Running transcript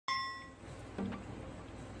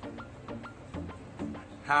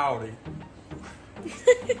Howdy.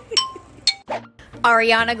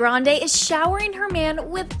 Ariana Grande is showering her man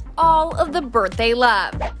with all of the birthday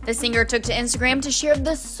love. The singer took to Instagram to share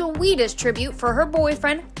the sweetest tribute for her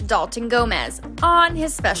boyfriend, Dalton Gomez, on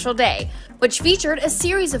his special day, which featured a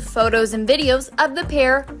series of photos and videos of the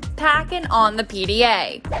pair packing on the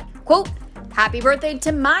PDA. Quote, "Happy birthday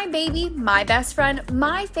to my baby, my best friend,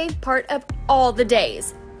 my fave part of all the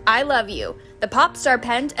days. I love you," the pop star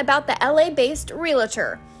penned about the LA-based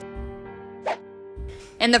realtor.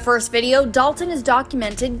 In the first video, Dalton is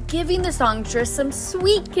documented giving the songstress some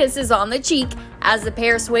sweet kisses on the cheek as the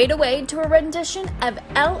pair swayed away to a rendition of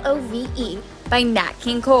L.O.V.E. by Nat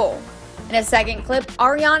King Cole. In a second clip,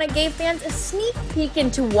 Ariana gave fans a sneak peek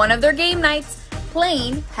into one of their game nights,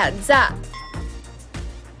 playing Heads Up.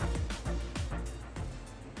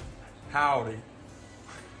 Howdy.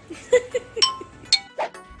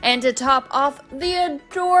 And to top off the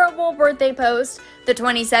adorable birthday post, the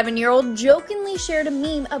 27-year-old jokingly shared a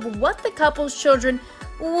meme of what the couple's children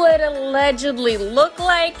would allegedly look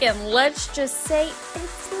like, and let's just say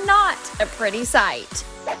it's not a pretty sight.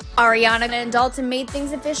 Ariana and Dalton made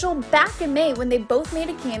things official back in May when they both made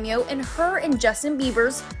a cameo in her and Justin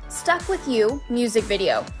Bieber's Stuck With You music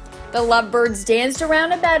video. The lovebirds danced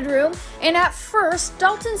around a bedroom, and at first,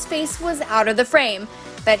 Dalton's face was out of the frame,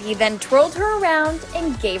 but he then twirled her around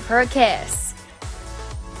and gave her a kiss.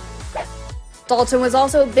 Dalton was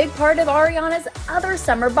also a big part of Ariana's other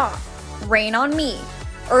summer bop, Rain on Me.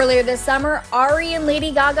 Earlier this summer, Ari and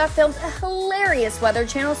Lady Gaga filmed a hilarious Weather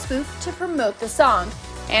Channel spoof to promote the song,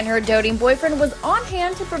 and her doting boyfriend was on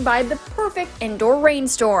hand to provide the perfect indoor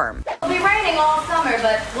rainstorm. It'll be raining all summer,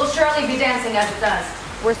 but we'll surely be dancing as it does.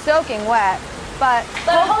 We're soaking wet, but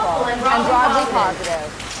hopeful and broadly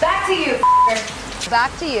positive. Back to you,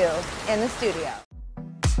 Back to you in the studio.